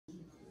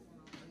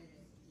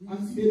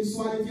Béni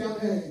soit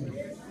l'Éternel.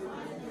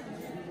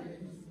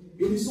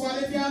 Béni soit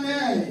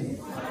l'Éternel.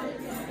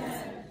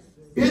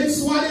 Béni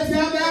soit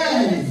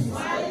l'Éternel.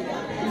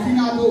 Il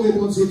vient adorer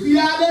mon Dieu. Crie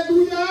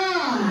Alléluia.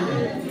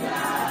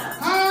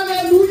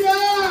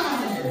 Alléluia.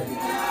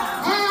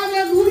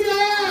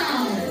 Alléluia.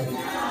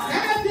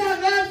 C'est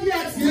l'Éternel qui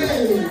est Dieu.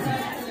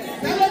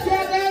 C'est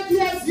l'Éternel qui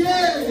est Dieu.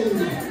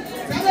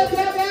 C'est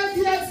l'Éternel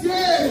qui est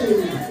Dieu.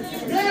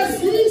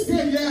 Merci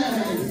Seigneur.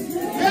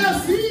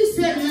 Merci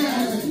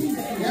Seigneur.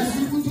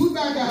 Merci pour tout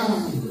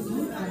bagarre.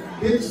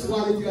 Béni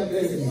soit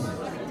l'Éternel.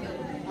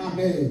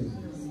 Amen.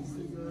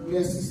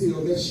 Merci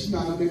Seigneur. Merci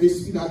par la même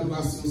esprit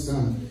d'adoration ça.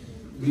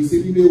 Et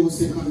c'est numéro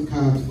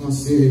 54,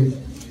 français,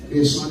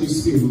 les chants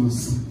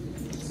d'espérance.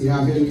 C'est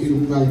avec que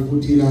nous allons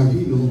écouter la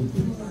vie, nous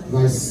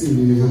va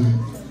Seigneur,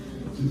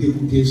 qui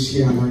t'écoute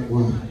cher à la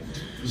croix.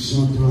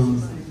 J'entends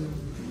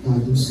ta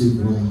douce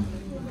voix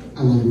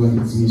à la gloire de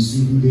Dieu.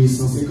 Suivi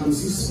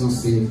 156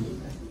 français,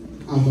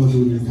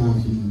 abandonner ta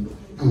vie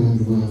à la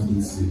gloire de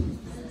Dieu.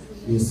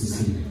 Merci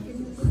Seigneur.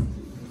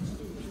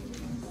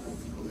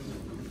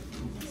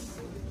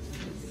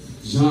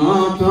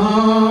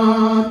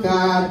 J'entends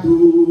ta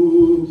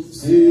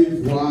douce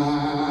voix,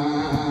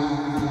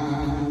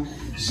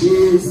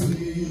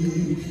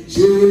 Jésus,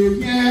 je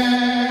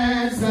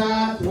viens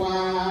à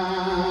toi,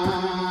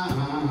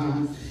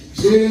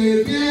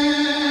 je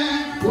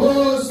viens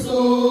au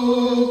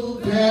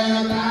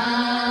Sauveur,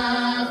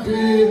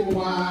 lave-moi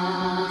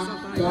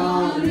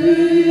dans le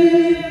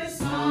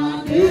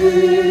sang de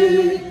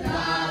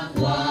ta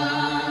croix.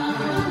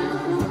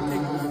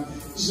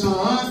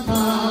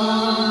 J'entends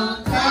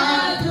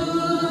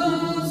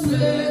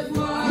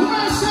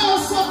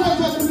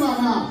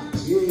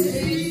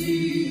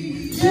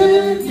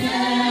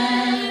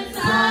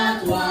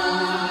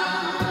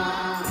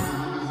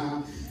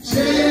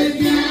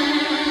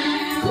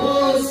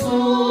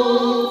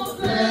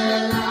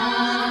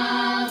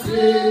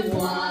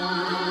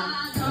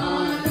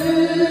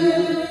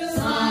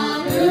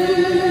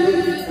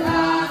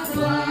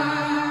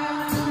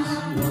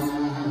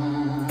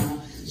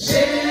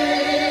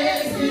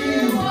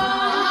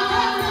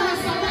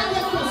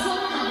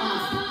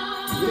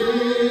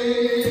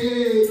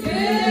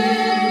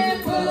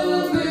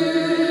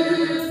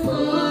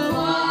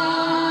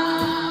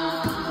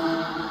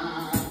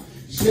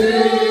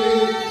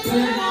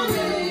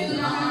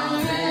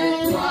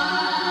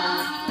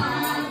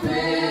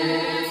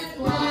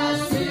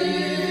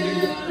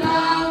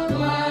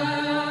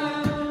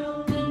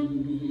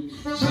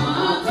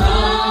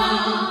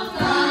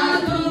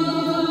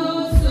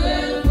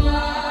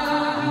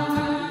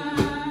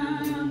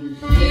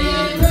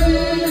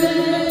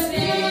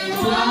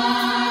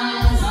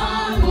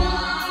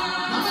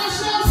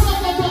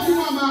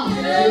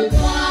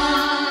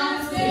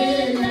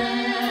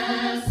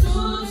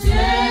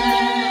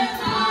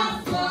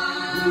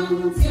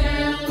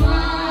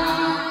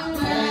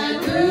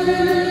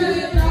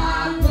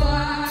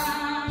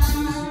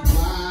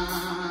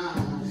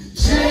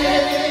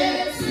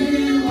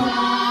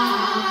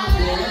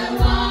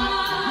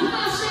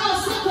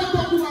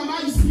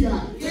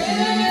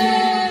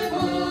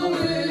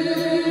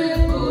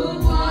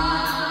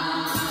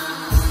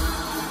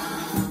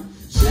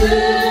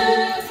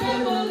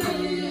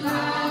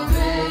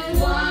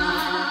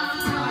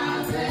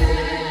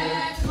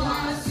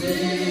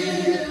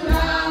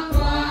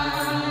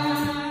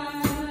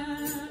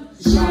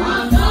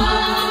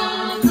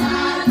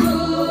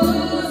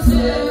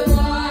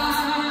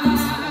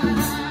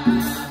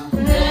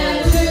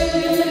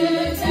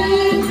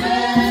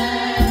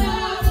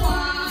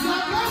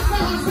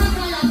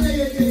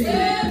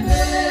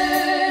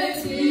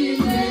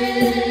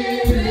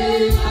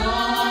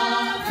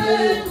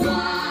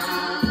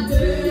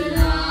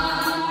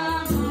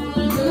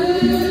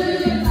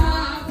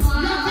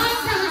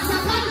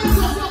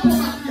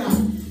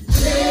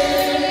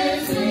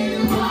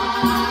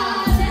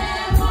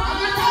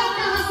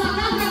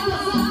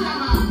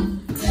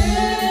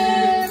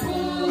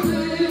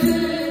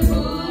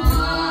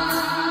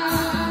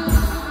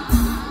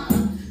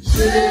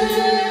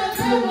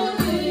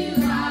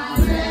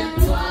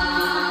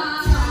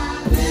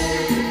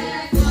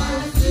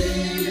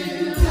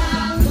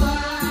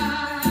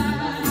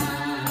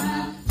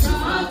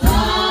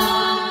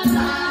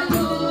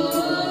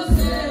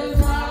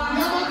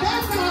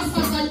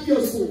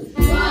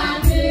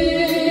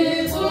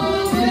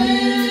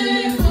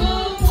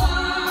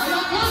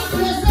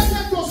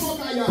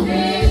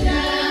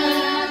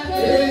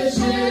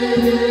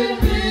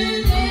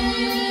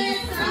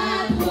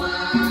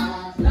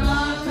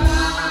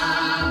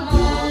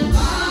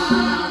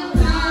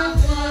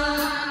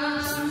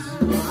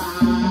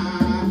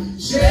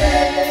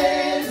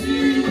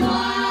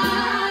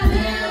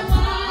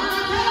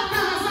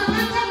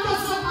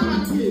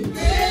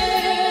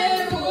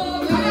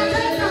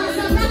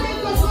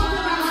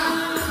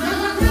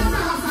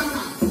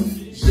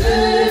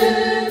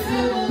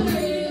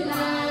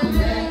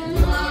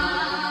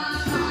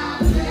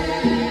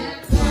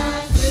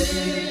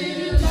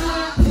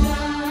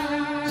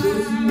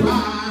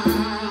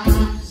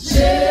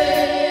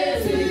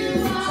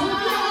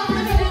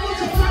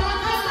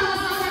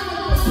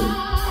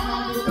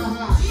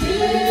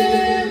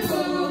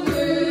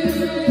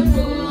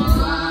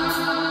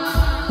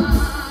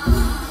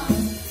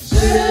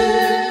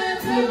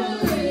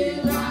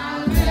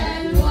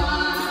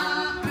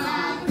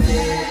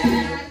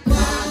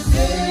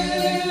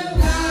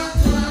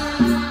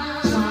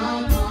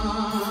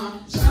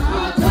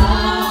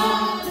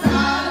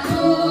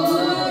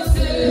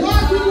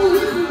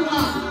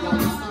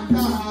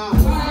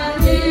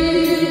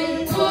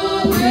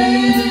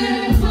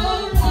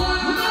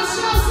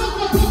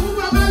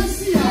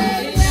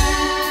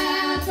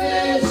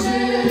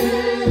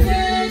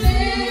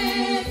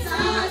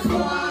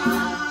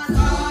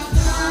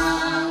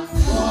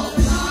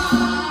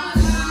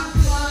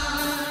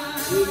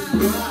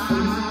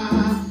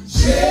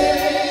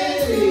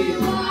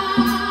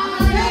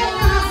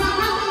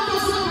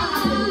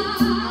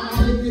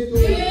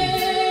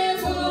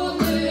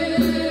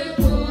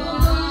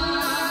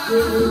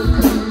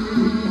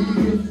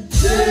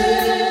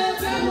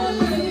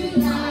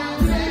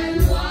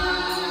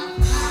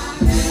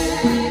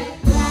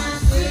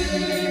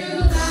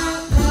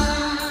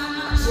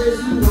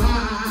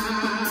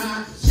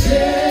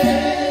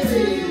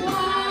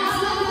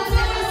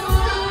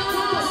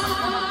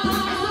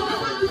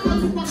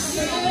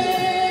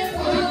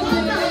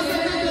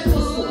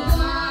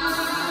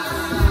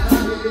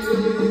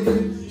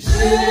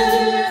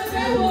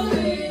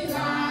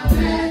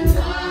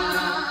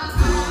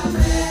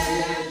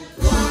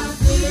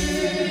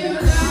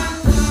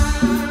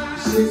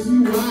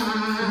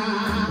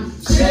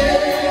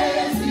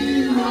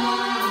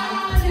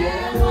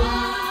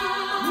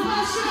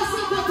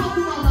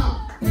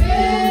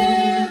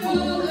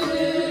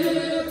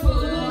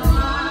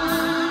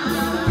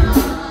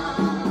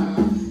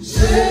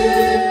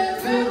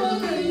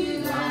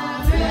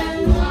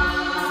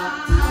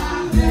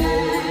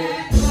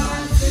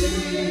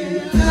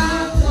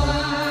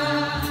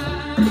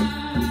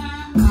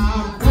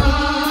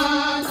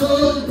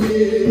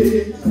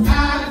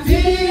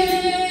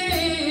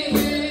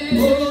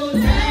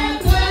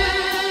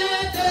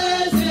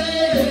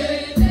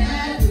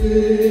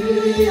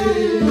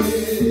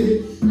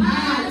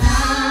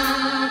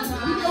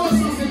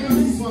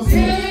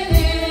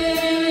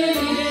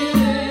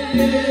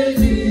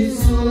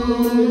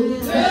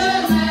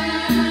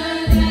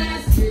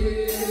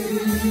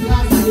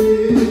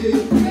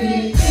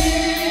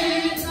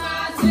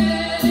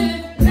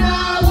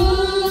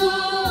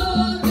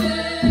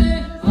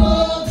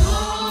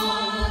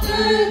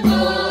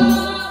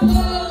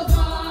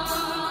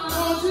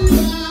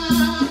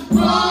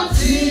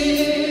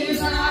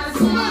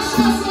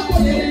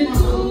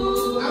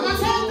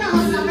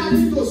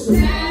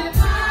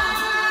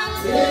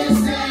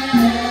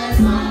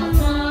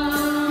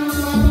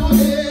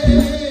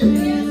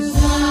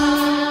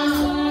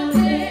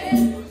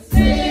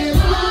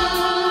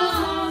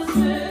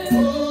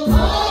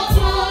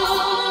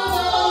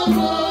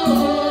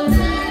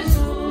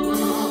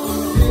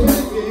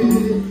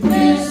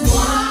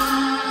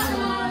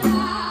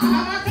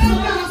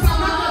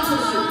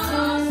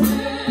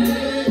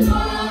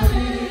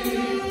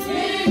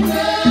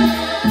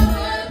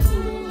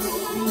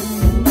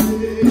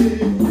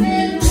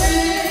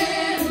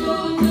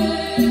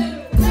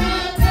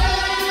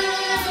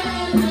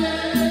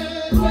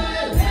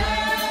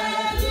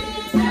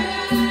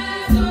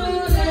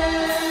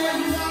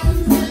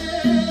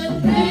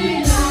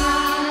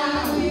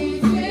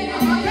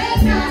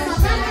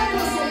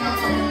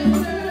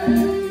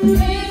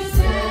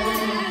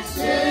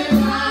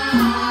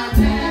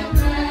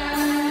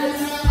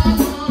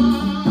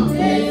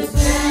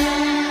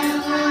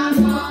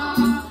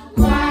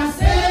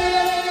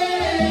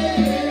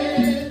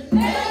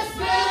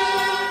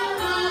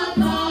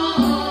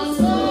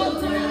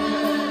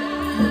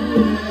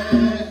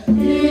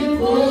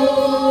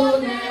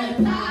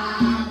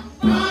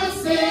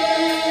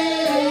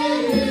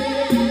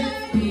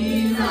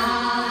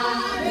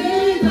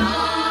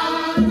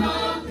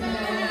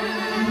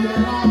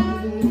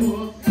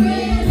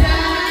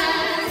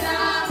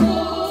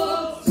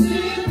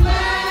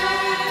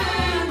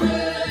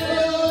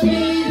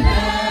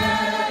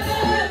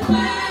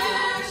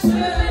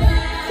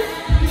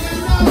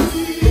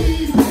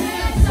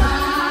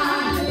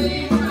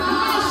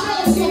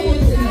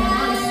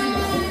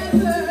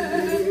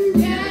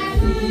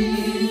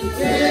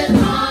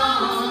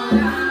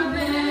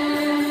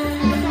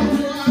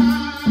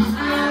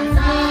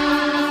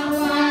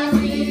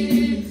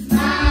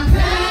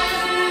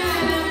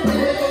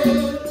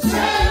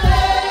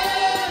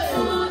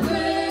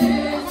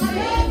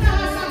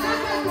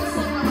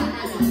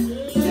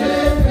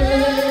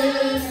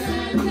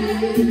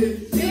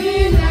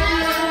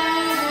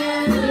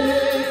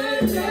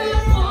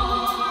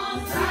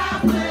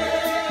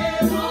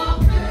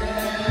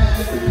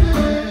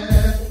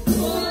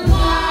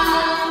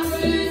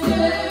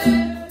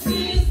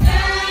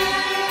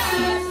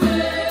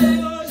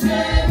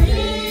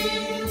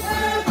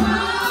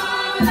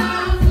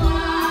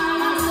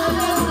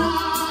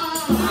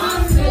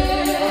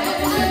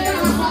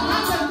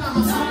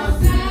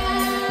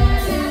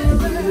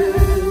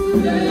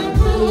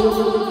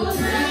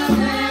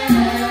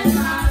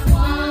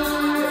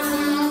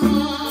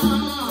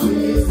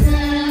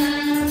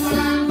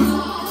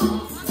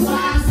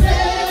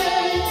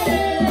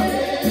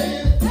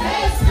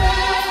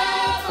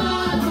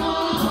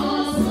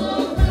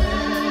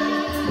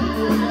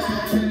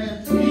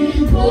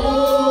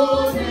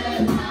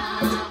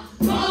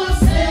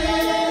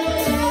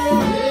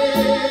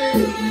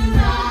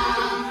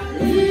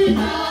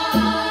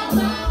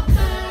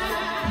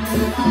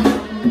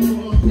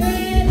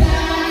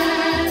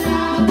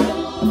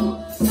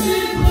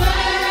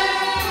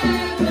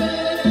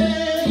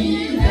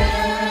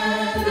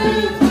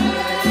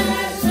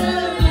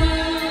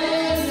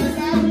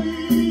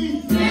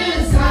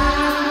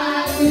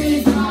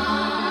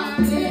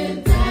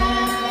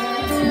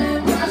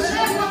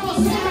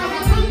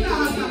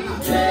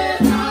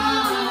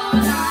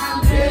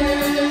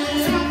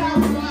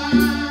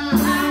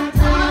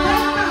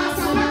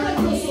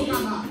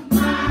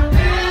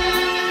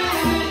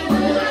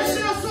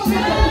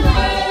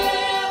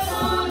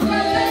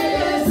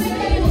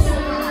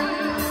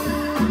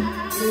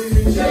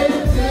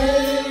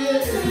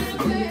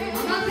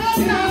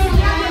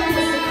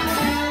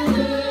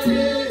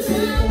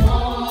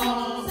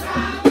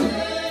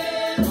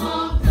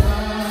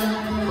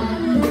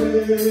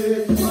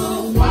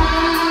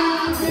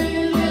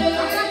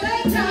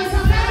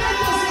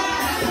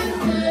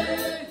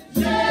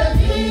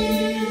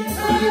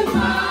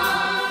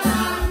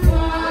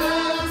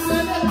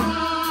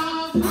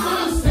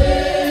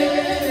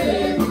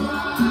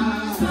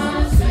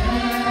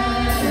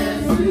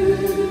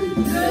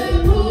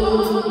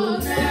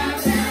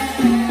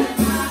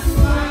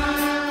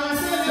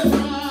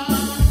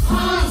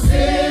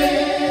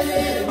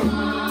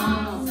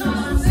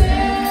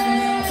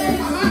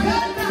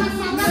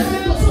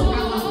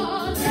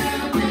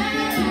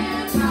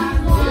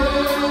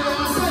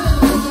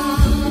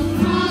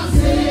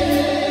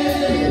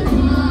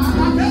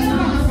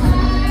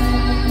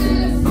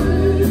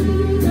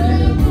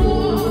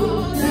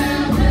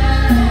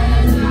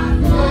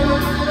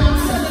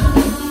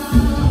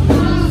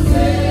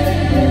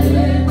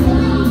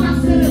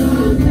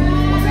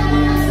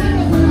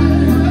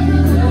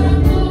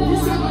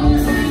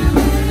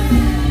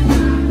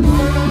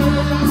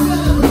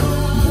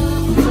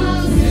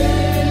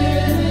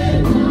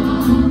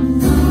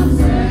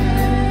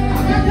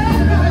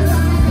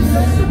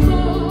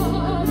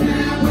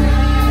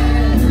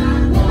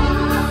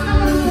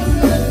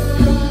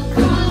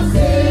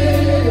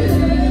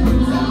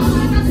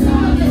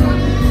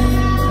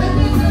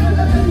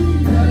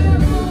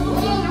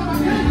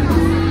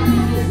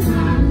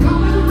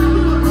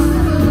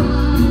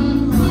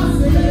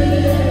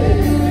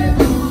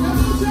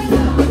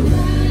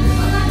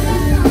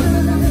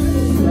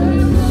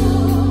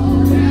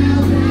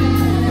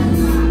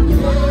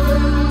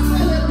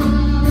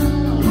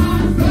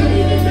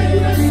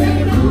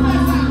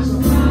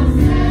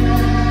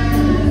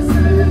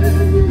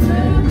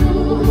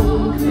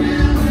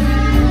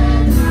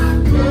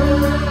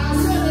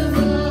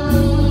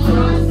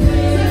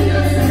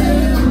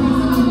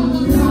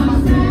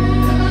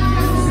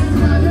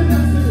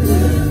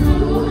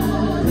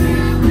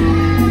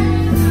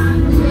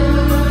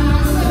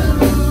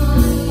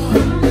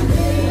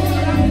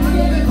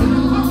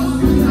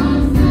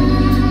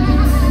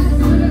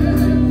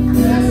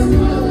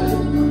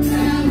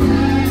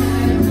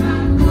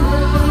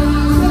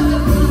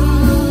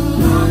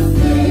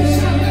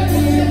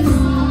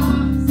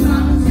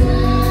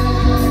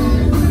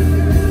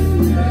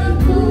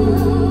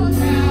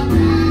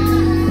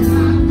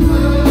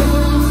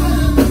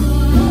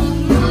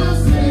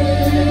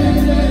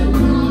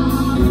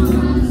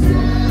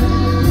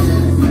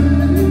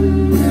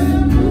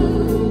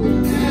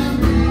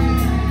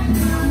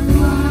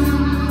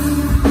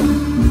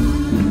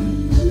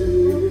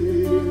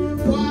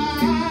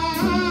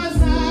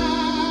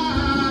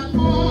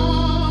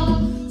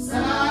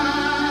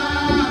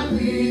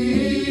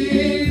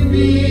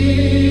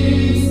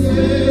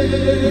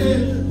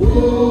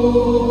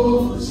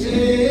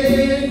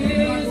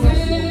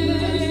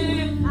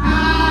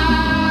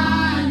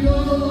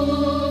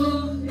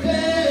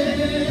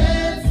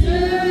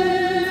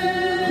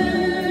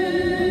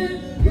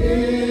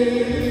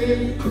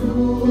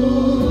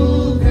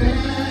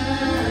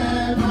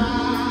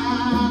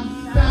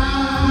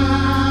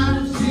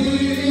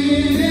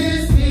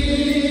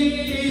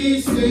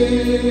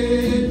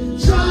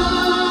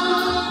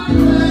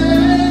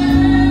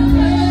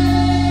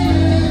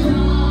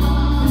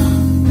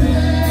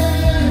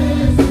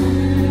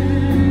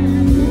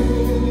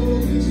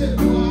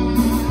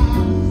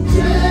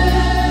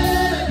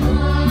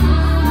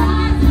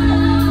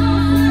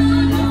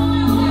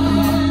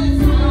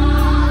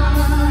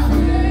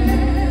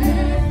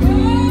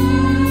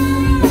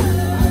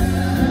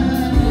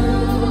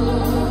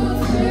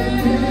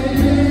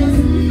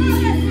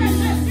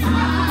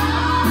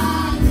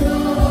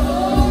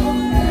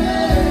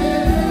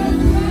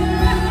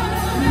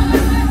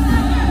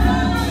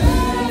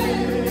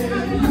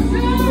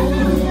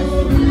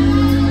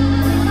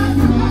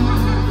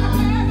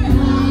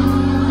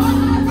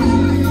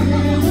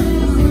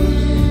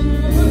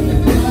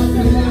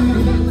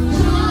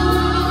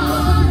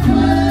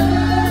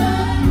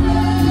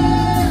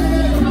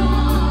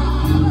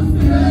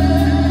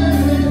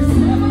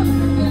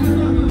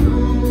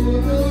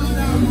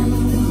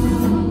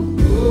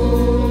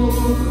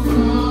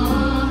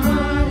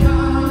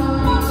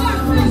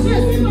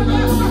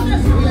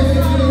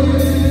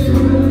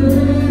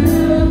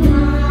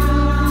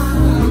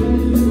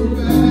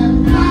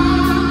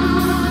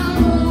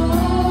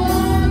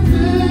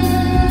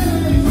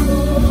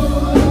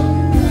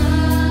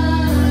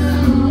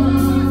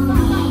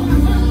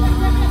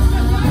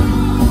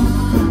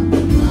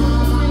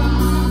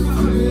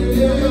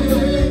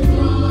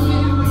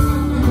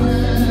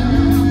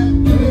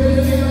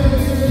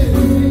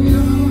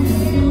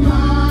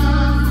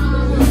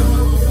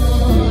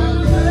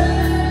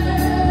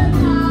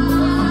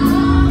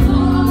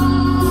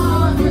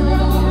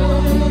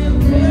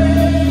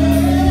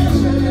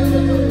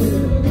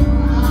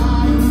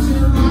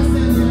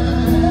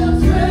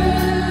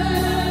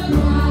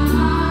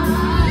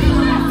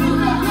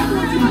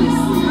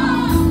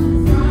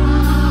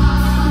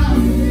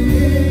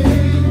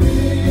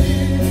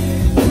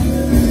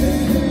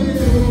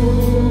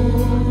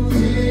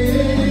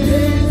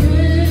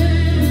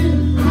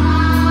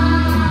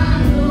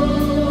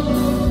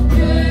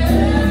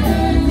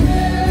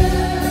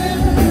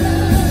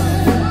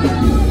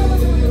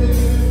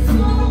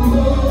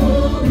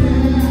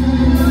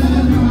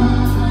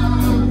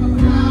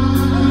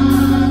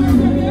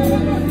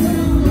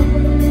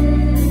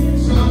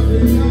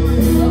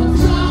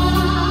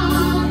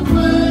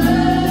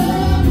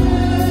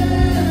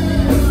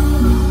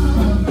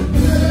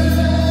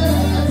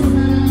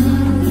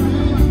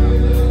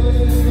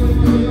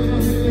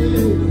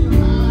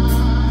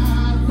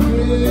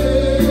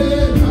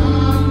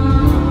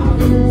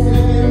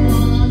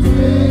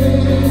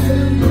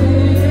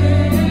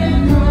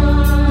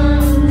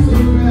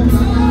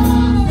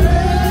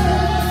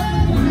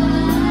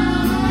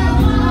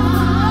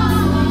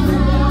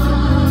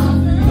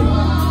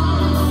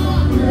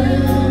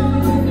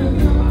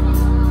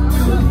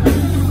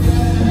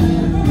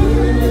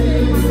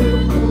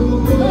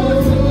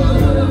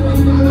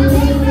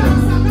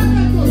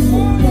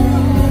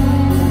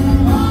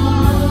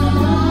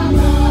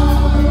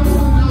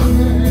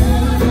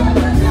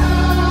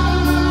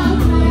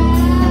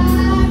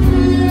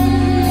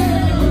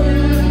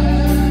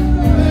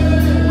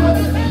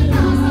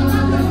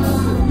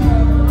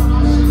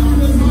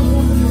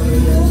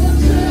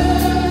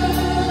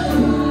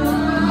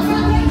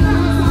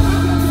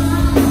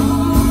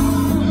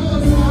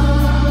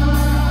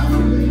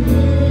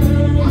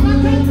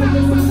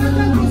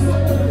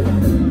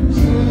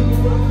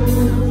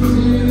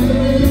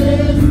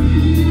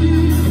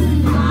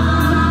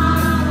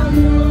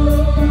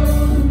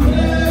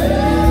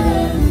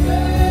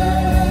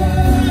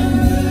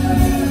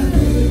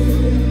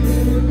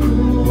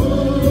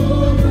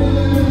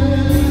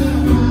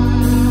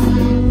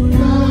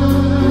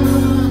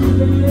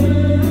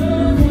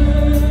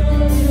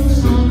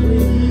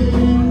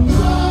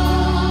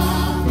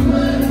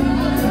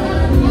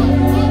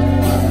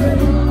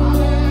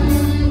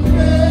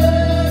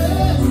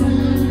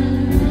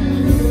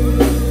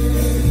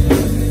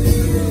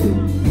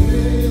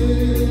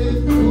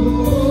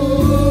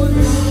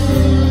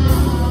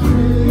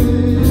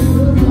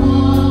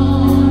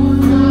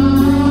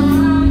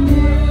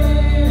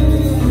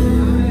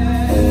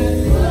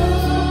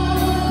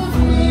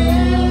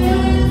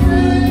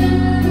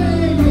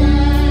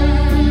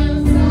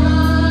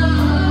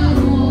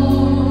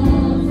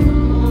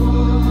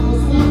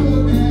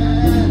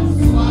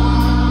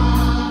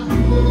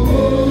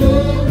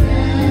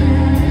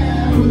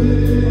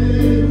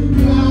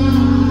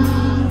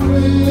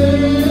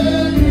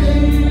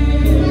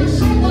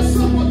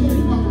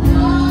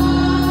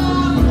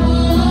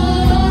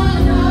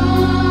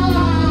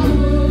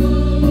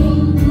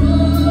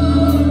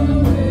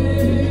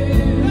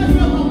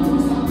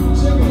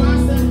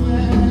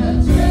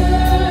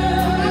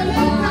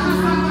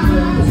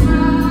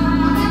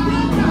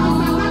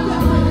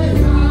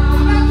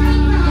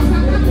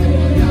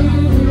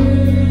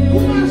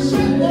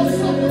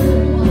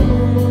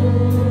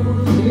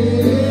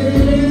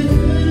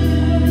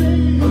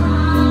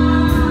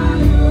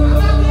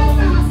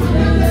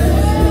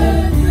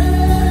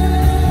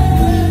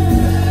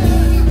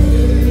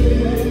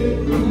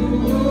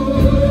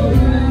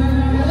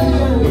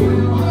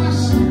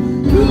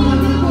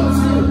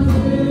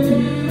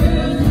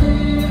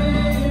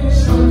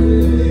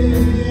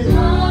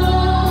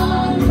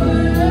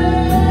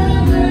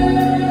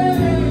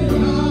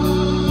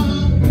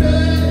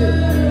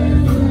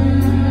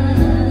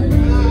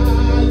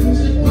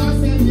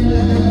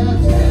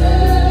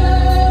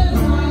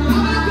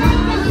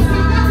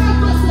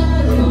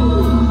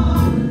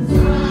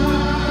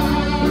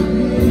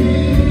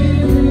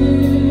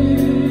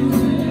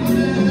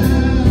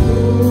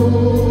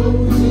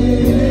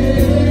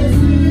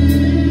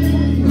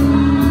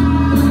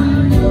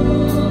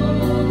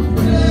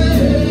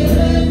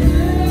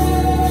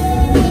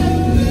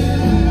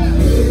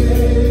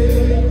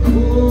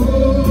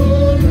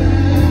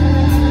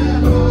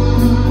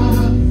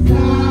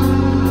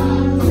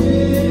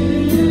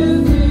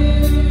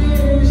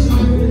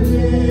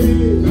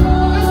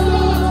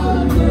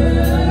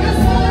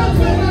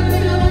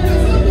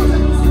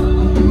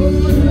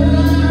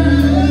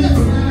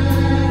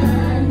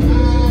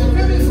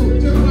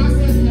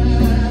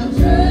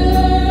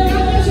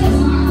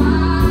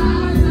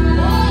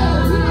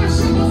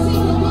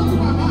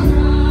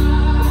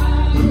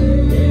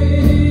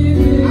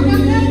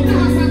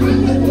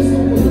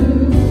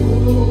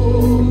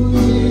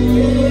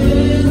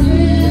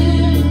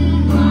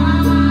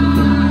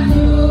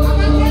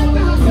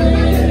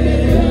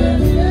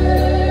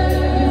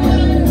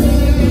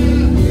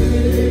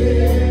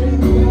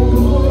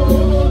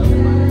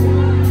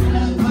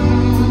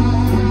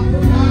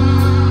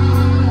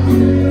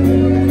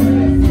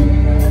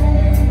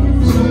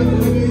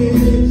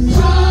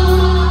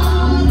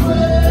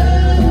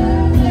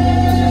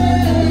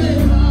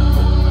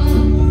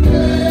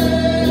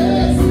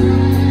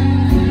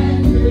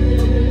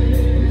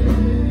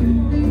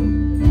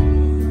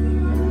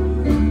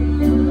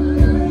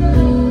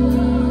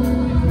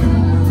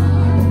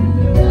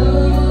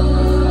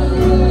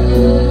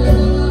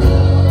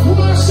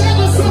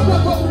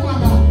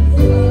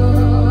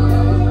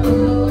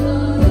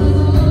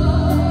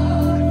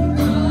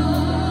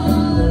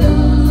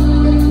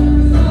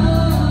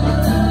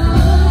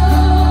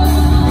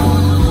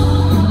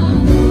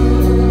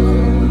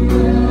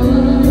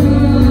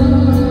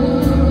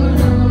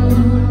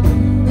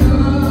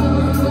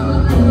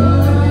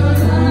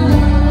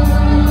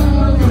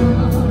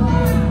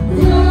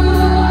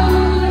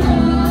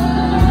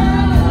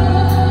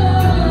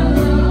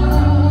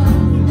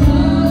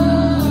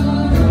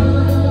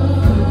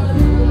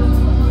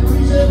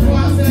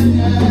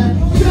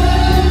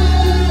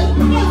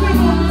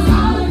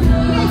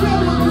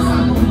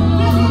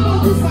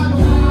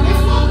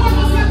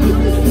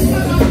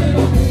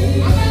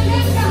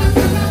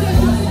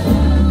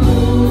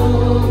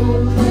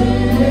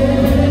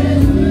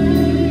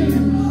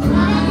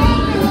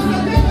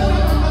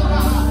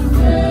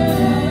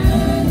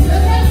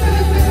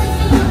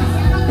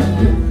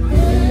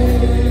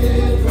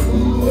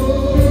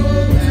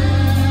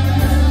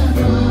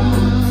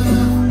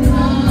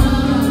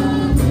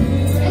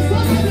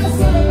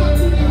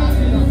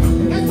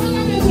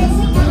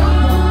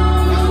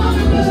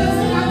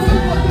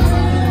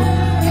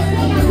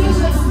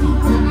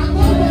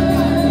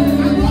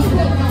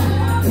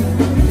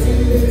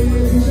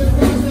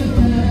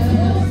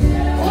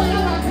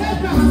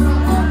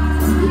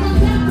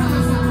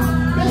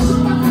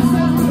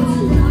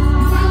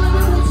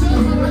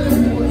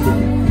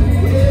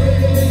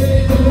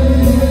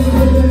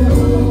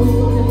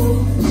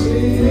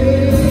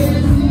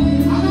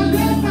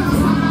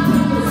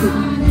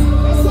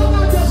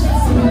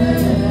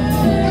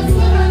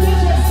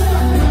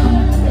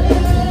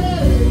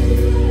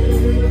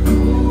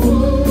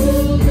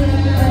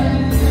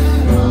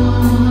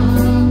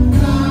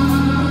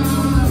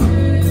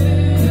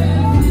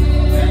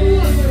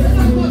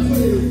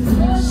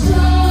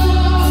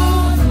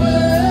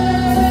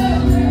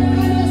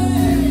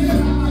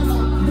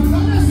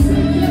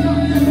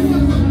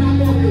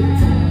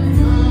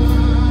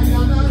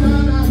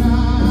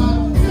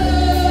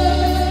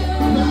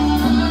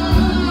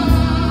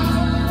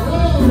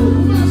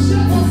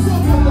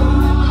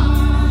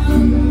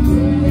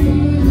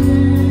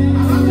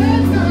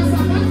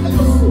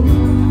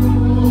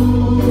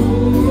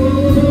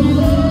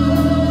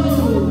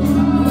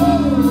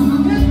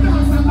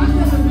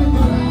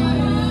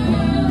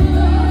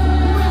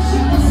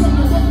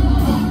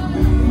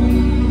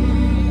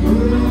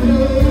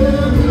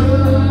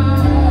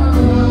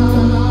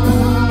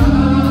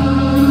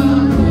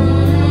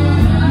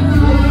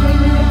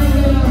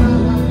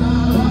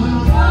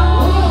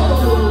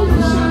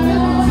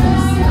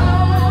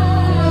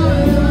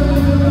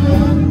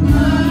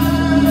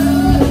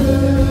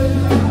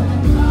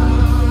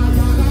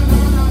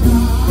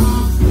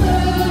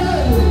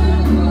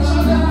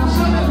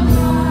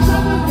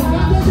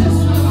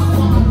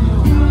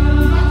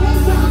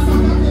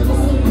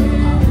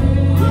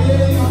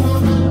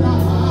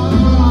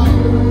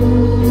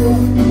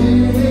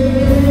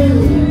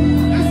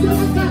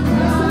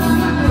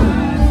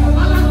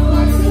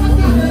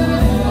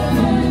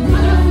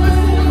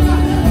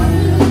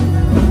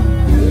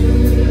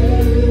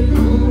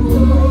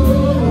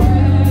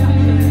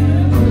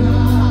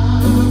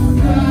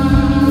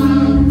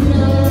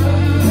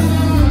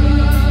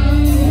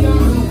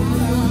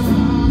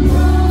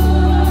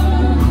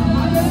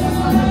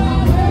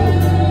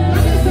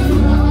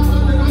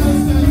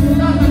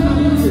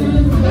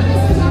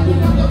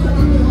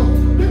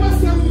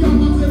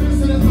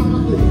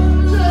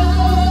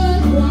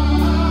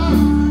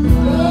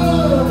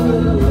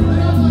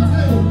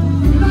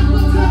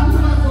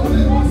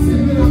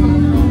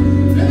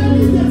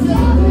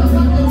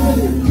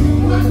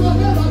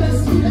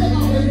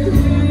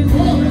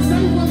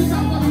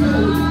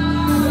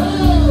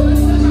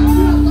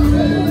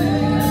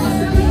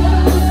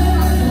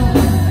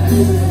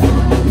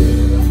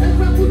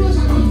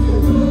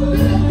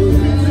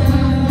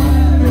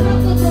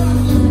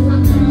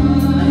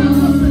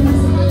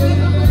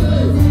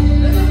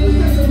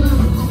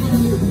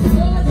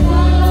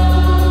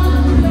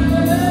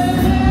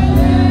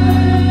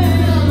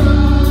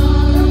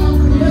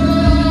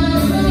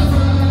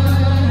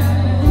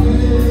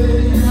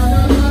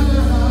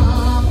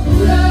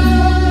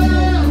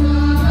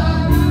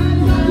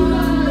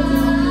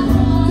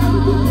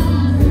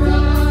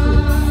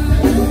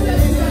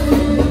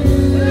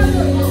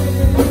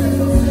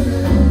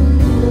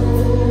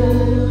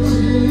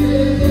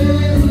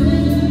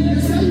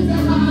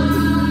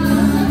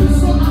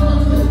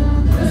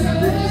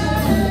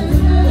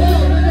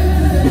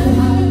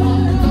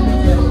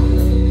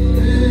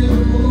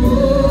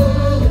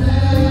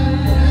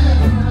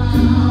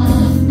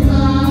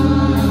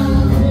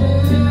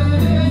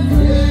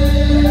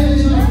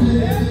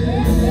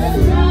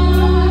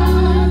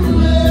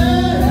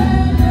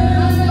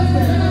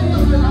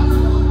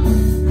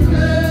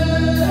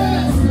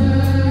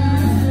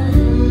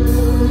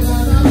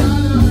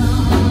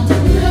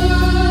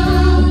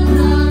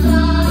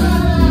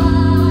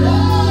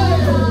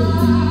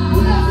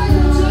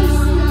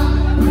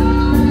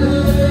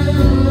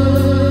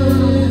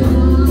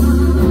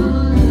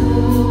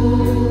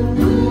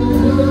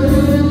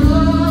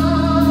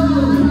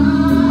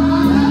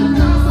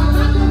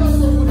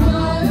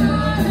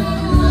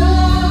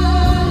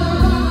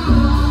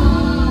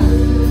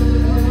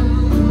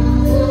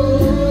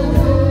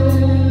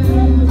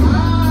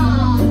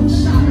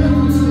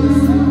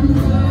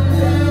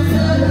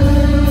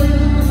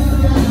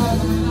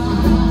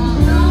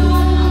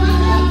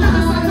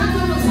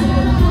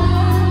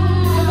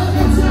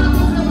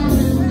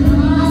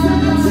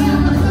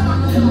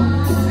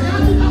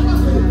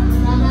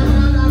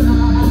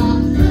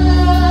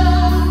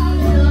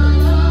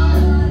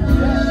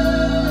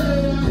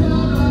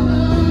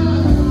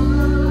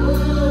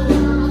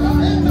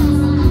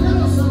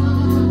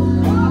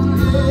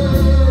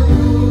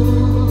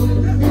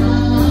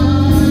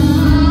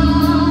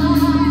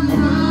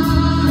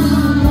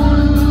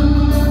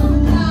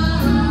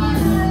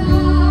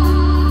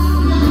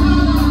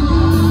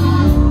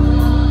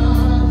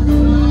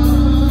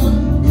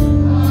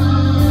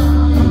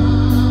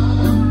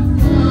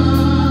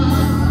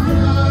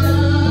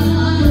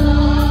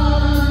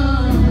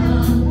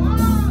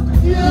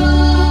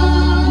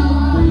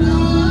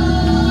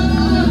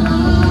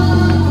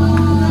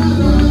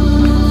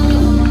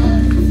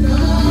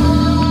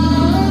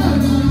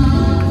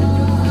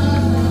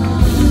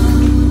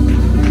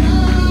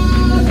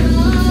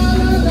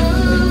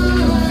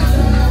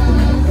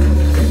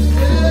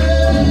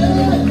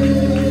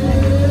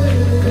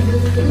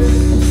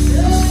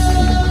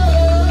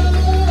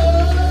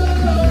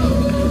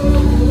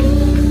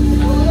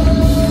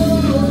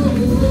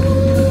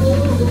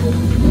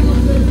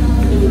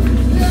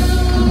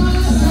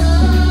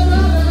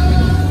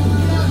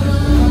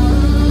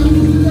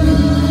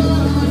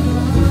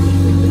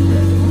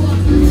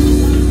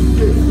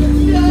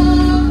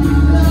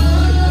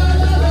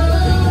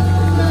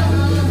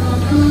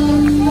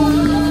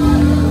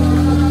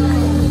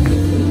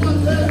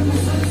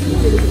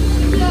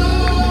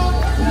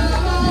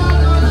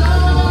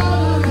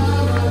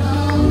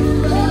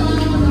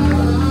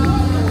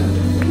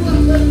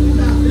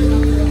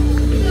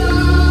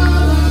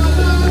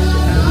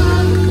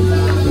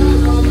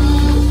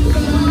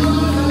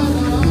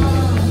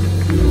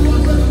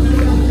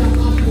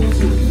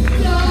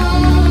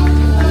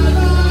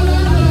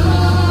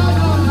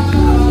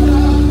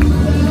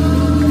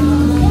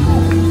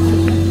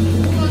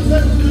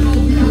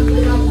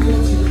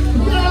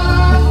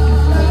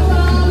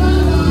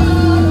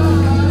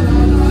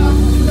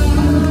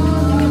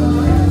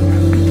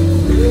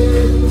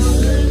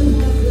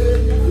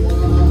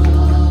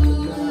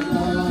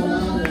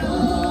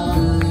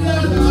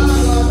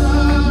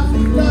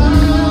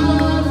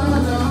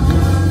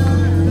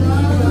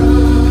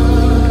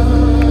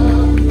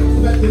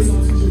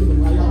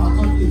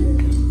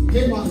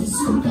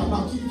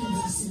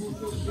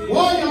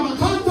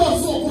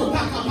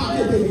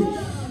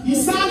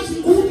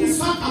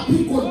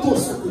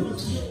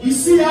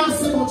Ici,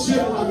 c'est mon Dieu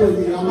pour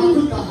adorer.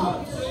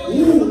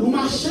 Nous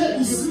marchons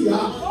ici,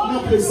 dans la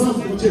présence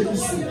de Dieu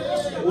ici.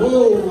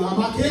 Oh, à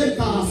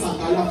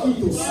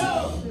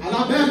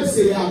la belle,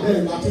 c'est la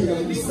belle,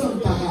 il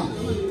s'entara.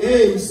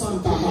 Et il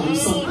s'entara.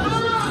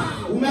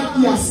 Ou même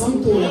qui a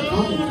santo,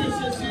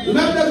 ou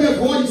même de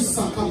voix, il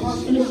s'entara.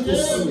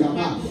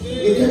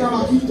 Et que dans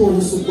la vie,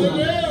 nous sommes.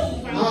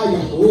 Aïe,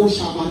 oh,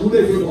 Chama, nous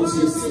devons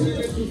ici.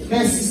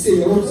 Merci,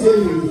 Seigneur, Dieu.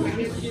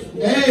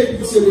 Et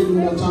pitié de nous,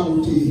 notre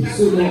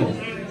selon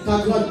ta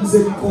grande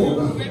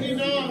miséricorde.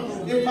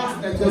 Et par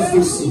ta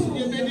aussi.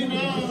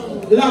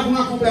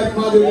 Lave-moi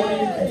complètement de mon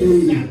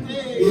iniquité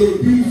et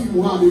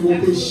purifie-moi de mon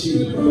péché.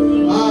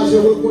 Ah, je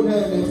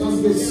reconnais mes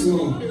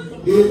transgressions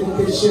et mon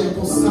péché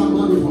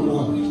constamment devant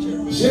moi.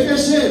 J'ai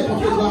péché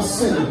contre toi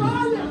seul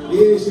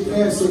et j'ai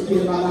fait ce qui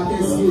est mal à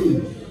tes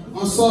yeux,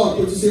 en sorte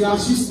que tu seras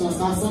juste dans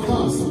ta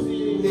sentence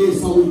et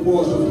sans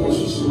reproche dans ton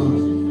jugement.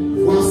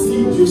 Voici,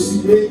 je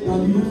suis né dans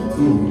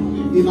l'iniquité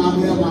et ma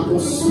mère m'a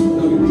conçu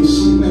dans le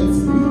péché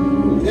perdu.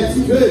 Et tu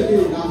veux que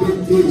la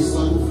vérité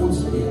soit au fond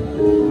du cœur.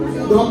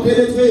 Donc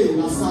pénétrer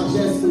la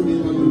sagesse au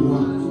dedans de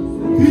moi.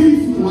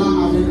 Purifie-moi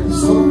avec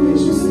l'hysope et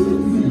je serai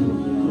pur.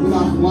 Pour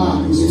la voix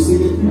et je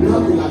serai plus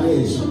blanc que la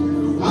neige.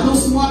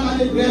 Annonce-moi la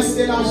détresse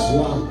et la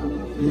joie.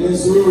 Et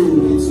les eaux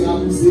que tu as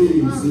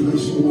brisées se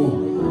réjouiront.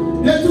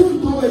 Détourne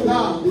ton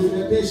regard de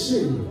mes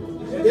péchés.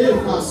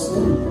 Efface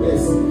toutes mes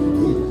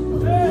iniquités.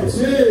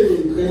 Dieu,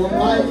 crée en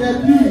moi un cœur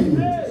pur.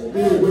 Et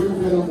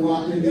renouvelle en moi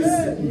un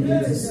esprit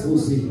bien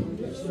disposé.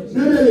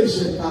 Ne me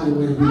rejette pas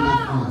loin de ta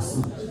face.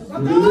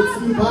 Ne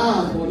retire pas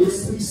ton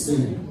Esprit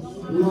Saint.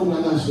 Non,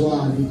 à la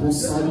joie de ton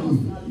salut.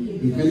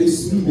 Et que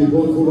l'esprit de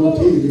bonne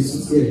volonté les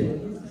soutienne.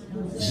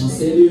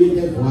 J'enseignerai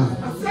tes voies.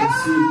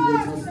 Ceux qui les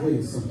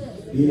transgressent.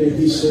 Et les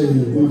pécheurs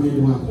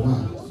reviendront à toi.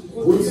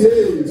 Ô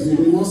Dieu, Dieu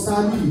de mon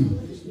salut.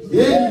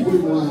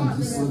 Délivre-moi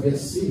du sang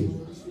versé.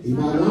 Et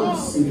ma langue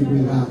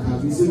célébrera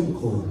ta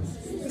miséricorde.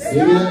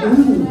 Seigneur,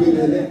 ouvre les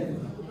lèvres.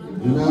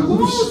 Et ma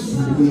bouche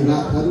célébrera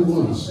ta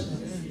louange.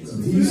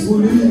 Dis pour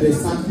lui les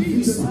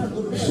sacrifices,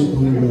 je t'en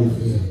veux.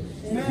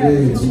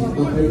 Mais tu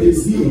prends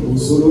plaisir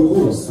aux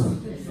holocaustes.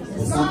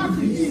 Les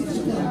sacrifices,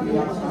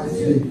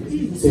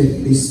 c'est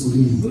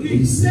l'esprit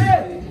ici.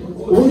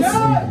 Ô Dieu,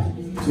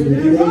 tu me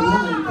libéreras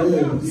un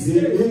cœur brisé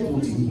et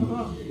contrit.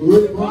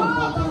 Reprends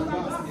par ta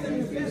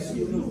grâce.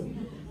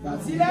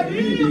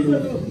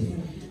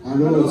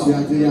 Alors tu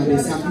as créé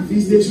des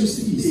sacrifices de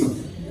justice,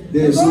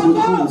 des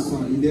holocaustes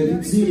et des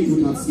victimes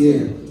tout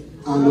entières.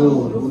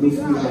 Alors, on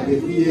offrira des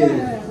prières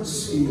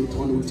sur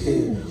ton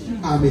autel.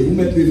 Amen. Nous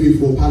mettons le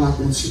vivre par la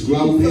conscience.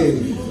 Gloire au Père,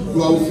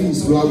 gloire au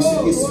Fils, gloire au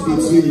Saint-Esprit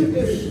de Dieu.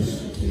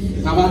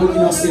 Avant de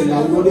financer là,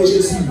 au nom de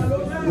Jésus,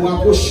 nous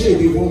approcher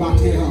de bon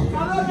matin.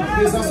 La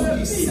présence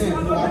qui saint,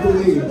 nous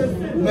adorer.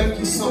 Ou même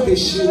qui sans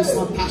péché, ou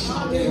sans tâche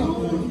à terre.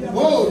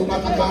 Oh, nous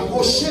allons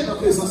approcher de la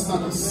présence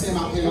qui saint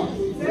matin.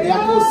 Et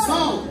à nos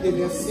sang et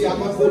merci à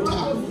notre côté.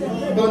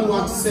 Donne-nous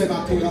accès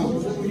matin.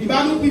 Il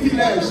va nous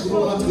privilège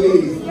pour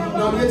entrer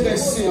dans le très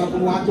saint pour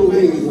nous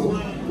adorer.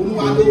 Pour nous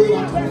adorer à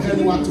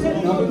tout nous à tout.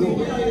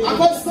 À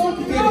cause de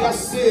qui est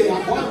versé, à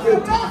votre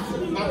côté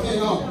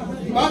matin.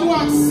 Il va nous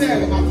accès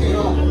matin.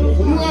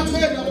 Pour nous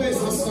entrer dans la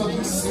présence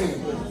qui saint.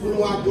 Pour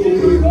nous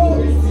adorer.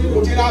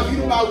 Pour dire la vie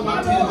nous va au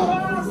matin.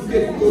 Pour que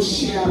nous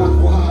chien à la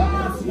croix.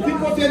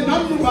 Pour côté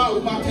nous va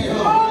au matin.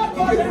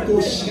 Pour que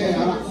nous chien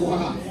à la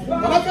croix.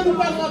 Pendant que nous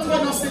allons entrer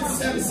dans cette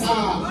scène,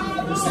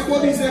 nous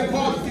symboliser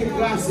corps qui est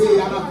écrasé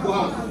à la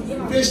croix.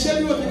 Péché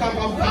nous est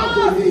capable de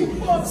pardonner.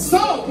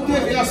 Sang qui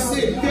est versé,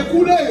 qui est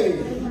coulé.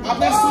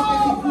 Après sang qui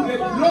est coulé,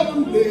 l'eau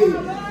coulée.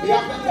 Et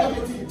après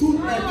tout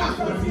est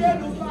accompli.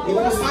 Et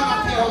on s'en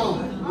attend.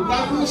 Nous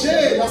allons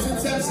plonger dans cette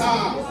scène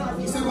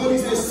qui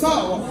symbolise le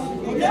sang.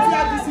 On dit à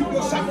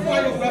disciples chaque fois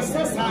qu'ils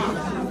versent ça.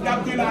 Il y a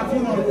de la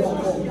vie dans le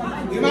corps.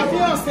 Et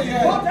maintenant,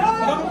 Seigneur,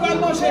 nous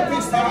allons manger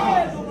ça.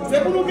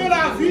 C'est pour nous que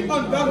la vie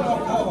en donne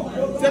encore.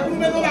 C'est pour nous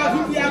mettre la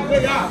vie qui est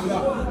agréable.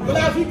 Pour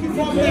la vie qui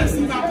fait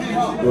merci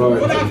matin.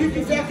 Pour la vie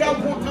qui fait qu'elle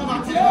content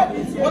matin.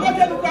 Pendant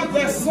que nous pas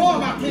de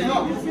son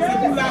matin. C'est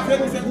pour laver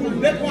nous, c'est pour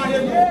nous nettoyer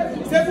nous.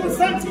 C'est pour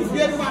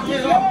sanctifier nous matin.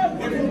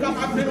 Et pour nous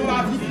capables de la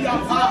vie qui est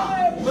agréable.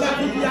 Pour la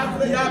vie qui est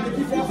agréable et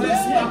qui fait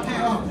merci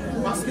matin.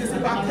 Parce que c'est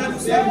pas qu'elle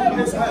nous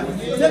besoin.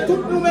 C'est tout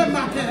nous-mêmes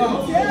matin.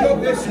 Qui ont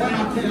besoin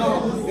matin.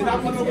 Et là,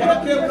 quand nous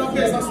avons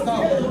présence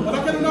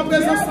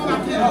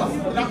matin.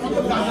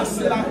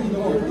 C'est la vie.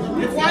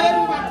 Et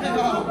voyez-nous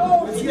maintenant,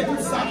 c'est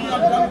tout ça qui est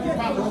bon qui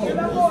pardon.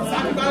 Ça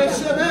qui va les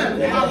chemins,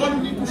 avant de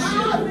nous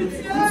toucher.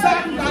 Tout ça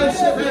qui va les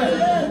chemins,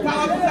 par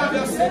nous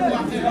traverser nous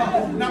maintenant.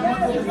 N'a pas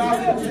de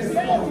grâce pour Jésus.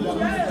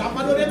 N'a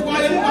pas de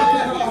nettoyer nous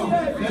maintenant.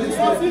 Et nous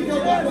sommes dit que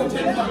vous côté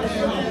nous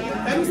maintenant.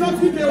 Et nous sommes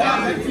dit que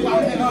avec toi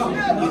maintenant.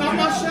 On a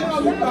marché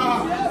dans le là,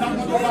 n'a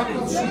pas de va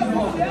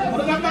continuer.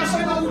 On a marché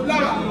dans le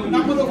là, n'a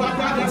pas de va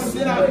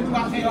traverser la vie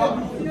maintenant.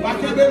 Va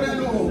quérir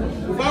nous.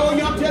 Va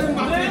orienter nous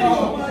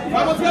maintenant. Va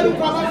montrer nous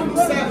comment nous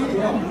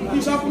servir. Qui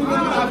j'en pour nous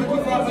la vie qui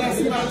va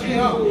merci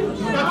matin.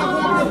 Nous va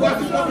avoir pouvoir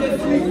qui va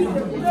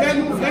faire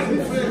nous faire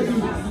nous faire.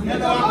 Et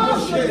nous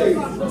approcher.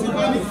 Tu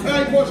vas nous faire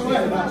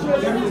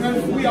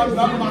Seigneur, nous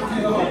allons matin.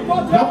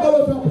 D'abord,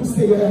 le temps pour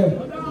Seigneur.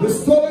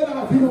 Restaurer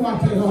la vie nous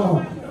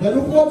matin. Et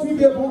nous produire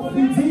des bons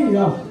fruits dignes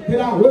de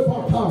la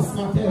repentance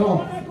matin.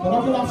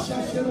 Pendant que nous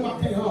cherchons nous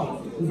matin.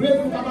 Vous voulez que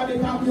nous avons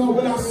établir une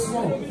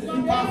relation qui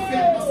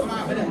parfaite ensemble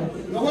avec nous.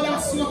 Une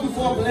relation qui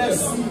fait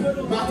plaisir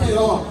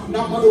matin. Nous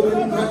avons de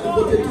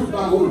côté toute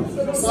parole.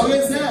 Sans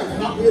réserve,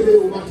 nous avons brûlé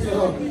au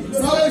matin.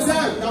 Sans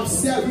réserve, nous avons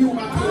servi au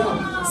matin.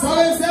 Sans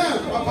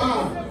réserve, papa,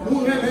 nous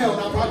remettons,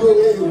 nous avons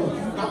adoré. Nous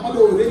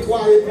avons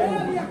nettoyé.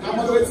 Nous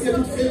avons retiré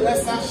toute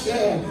faiblesse, la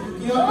chair.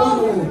 Qui en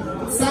donne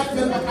tout ça qui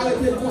va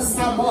arrêter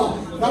constamment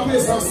dans la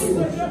présence,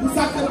 tout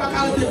ça qui va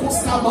arrêter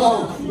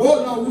constamment au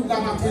nom de la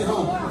matin.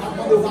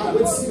 On va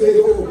retirer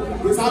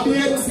les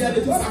habillés du ciel de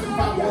tout ça qui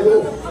va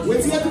pour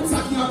retirer tout ça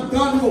qui est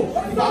dans nous,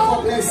 qui va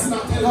faire plaisir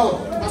matin.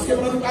 Parce que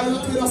pour nous aller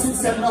entrer dans cette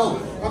scène-là,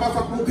 on va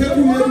faire pour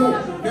dépouiller nous,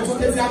 même si on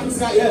dit à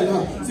Israël,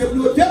 c'est pour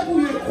nous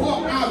dépouiller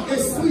corps, âme,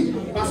 esprit,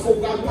 parce qu'on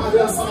va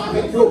parler ensemble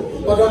avec nous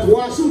pendant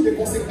 3 jours de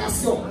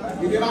consécration.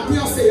 Et de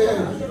matin,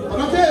 Seigneur,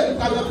 pendant que nous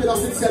allons entrer dans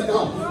cette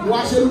scène-là, nous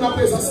achetons dans la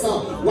présence,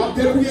 nous allons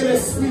dépouiller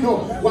l'esprit, nous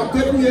allons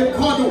dépouiller le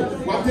corps, nous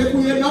allons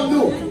dépouiller l'homme,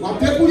 nous allons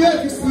dépouiller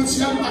le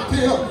spirituel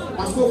matin,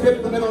 parce qu'on veut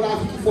nous mettre dans la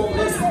vie qui fait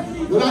plaisir,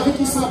 dans la vie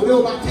qui semble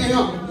au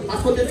matin,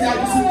 parce qu'on était à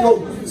l'usine,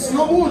 si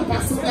on monde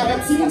passe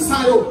avec Simon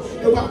Sayo,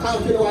 nous allons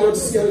entrer dans le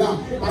ciel là,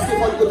 parce que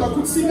quand on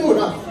écoute Simon,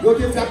 nous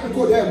était à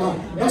Nicodème,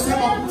 non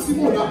seulement pour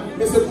Simon,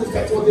 mais c'est pour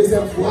faire une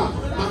deuxième fois.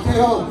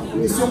 Matin,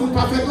 nous ne sommes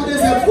pas fait une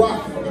deuxième fois.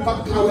 Il ne peut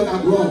pas la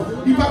gloire.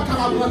 Il ne peut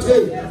pas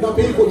rentrer dans le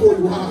pays côté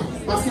noir.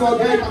 Parce qu'il n'y a pas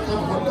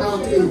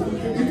rentrer.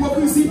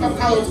 L'hypocrisie ne peut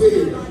pas rentrer.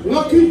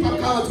 L'encul ne peut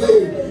pas rentrer.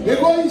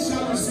 L'égoïsme,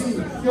 jalousie, il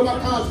ne peut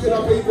pas rentrer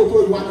dans le pays côté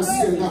noir dans le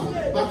ciel.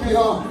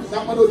 Maintenant,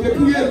 nous devons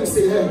dépouiller nous,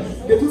 Seigneur,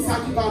 de tout ça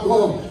qui va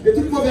bon, de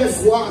toute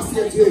mauvaise voie,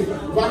 Seigneur Dieu.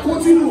 On va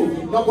continuer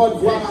dans bonne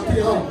voie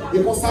maintenant. Et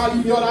pour ça,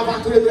 l'union va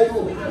créer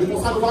nous. Et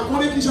pour ça, nous allons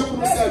connaître qui pour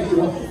nous servir.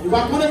 On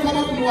va connaître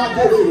comment pour nous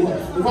adorer.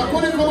 On va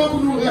connaître comment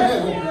pour nous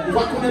rêver. On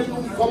va connaître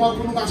comment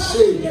pour nous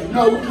marcher.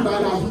 Là où tu vas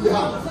la vie.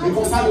 Et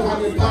pour ça, nous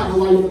allons pas dans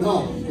le royaume.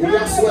 Et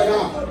bien, soit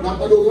là, nous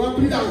allons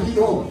remplir la vie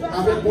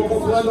avec bon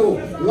comprendre.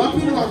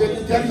 Remplir avec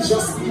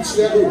intelligence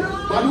spirituelle.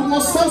 Nous bon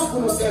sens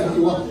pour nous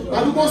servir.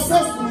 Nous bon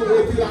sens pour nous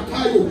retirer la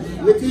caillou.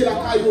 Retirer la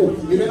caillou.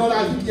 Et maintenant,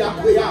 la vie qui est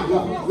agréable.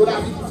 La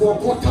vie qui fait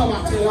content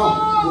maintenant.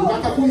 Nous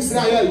allons pour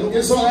Israël. Nous avons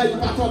des oreilles,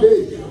 nous attendons.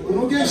 Nous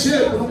avons des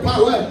yeux, nous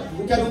parlons.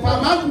 Nous avons pas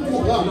mal pour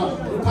comprendre.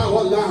 Nous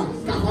parlons là,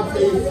 capable de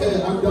faire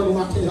en dedans nos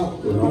matins.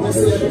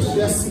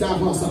 Merci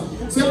d'avance.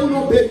 C'est pour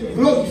nous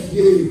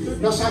glorifier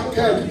dans chaque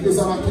cœur qui est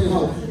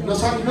matin, dans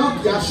chaque nom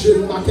qui a chez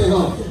nous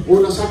matin, ou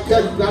dans chaque cœur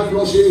qui va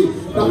plonger,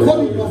 dans la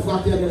communion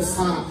fraternelle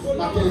ça,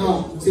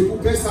 matin. C'est pour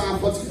que ça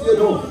fortifier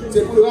nous,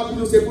 c'est pour le remplir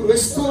nous, c'est pour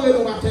restaurer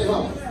nos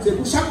matins, c'est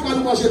pour chaque fois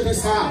nous manger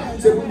ça,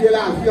 c'est pour que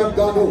la vie en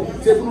dedans nous,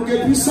 c'est pour que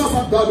la puissance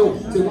en dedans nous,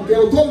 c'est pour que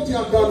l'autorité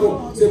en dedans nous,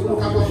 c'est pour nous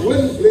capables de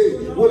renouveler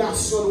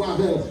relation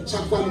avec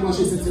chaque fois nous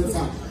manger cette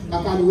ça.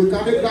 Papa, nous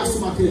réclamons grâce au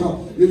matin,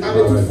 nous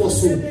réclamons toute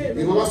force.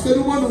 Et parce que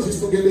nous demandons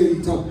juste nous gagner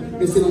le temps.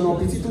 Mais c'est dans notre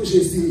petit tout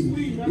Jésus,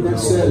 nous sommes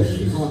seuls,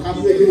 nous avons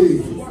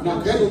capté, nous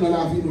avons dans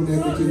la vie, nous avons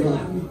maintenant,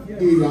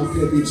 et la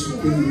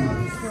perpétuité.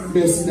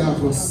 Merci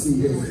d'avance,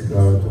 Seigneur.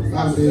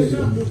 Amen.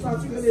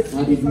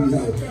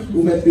 Alléluia.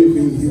 Vous mettez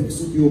le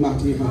souffle au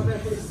matin.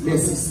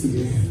 Merci,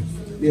 Seigneur.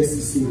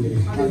 Merci, Seigneur.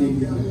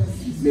 Alléluia.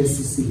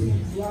 Merci, Seigneur.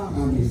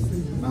 Amen.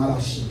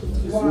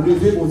 Nous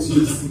devons mon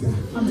Dieu ici.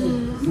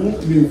 Nous devons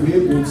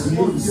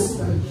mon Dieu ici.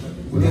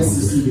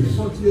 Merci, Seigneur.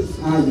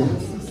 Aïe.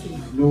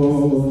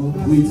 Nous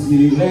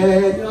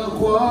retirons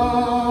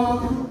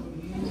encore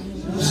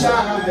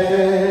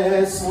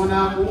jamais son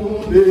amour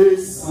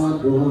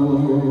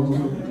descendant.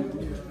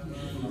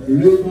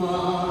 Le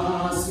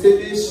vent s'est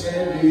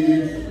déchaîné,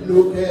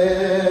 nos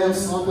cœurs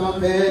sont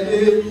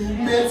emmêlés,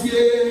 mais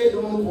Dieu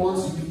nous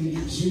conduit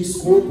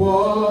jusqu'au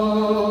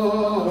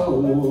port.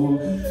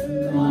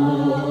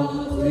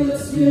 Notre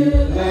Dieu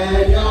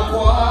règne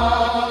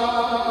encore,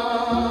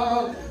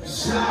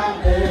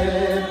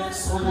 jamais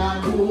son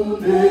amour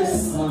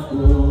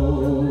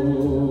descendant.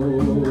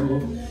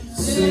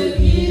 Ce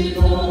qui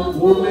nous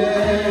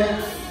promet,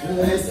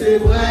 restez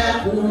vrai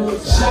pour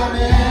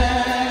jamais.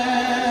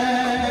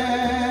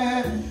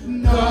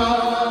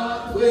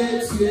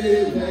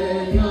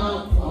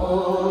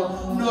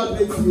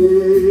 Notre Dieu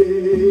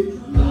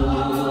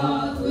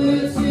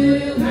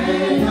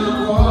règne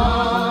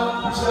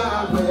encore,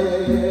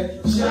 jamais,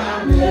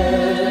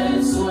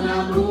 jamais son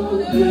amour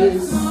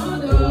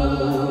descendant.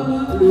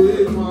 Le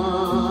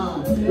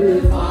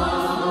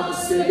vent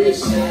se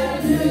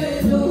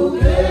déchaîne, nos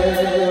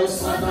cœurs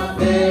sont en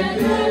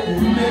peine,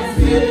 mais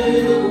Dieu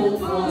nous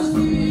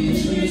conduit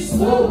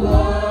jusqu'au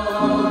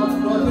bord.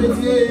 Notre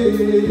Dieu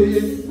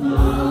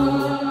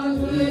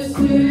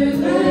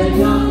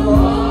règne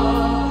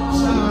encore.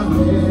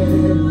 Jamais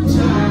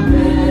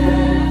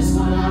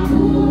son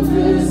amour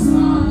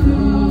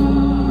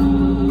descendant.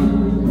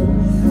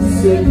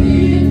 Ce qui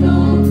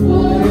nous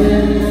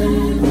promet,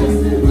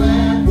 c'est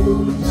vrai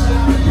pour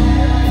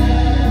jamais.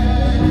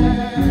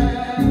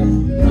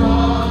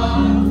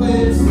 Notre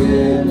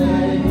Dieu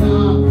règne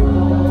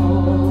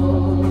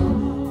encore.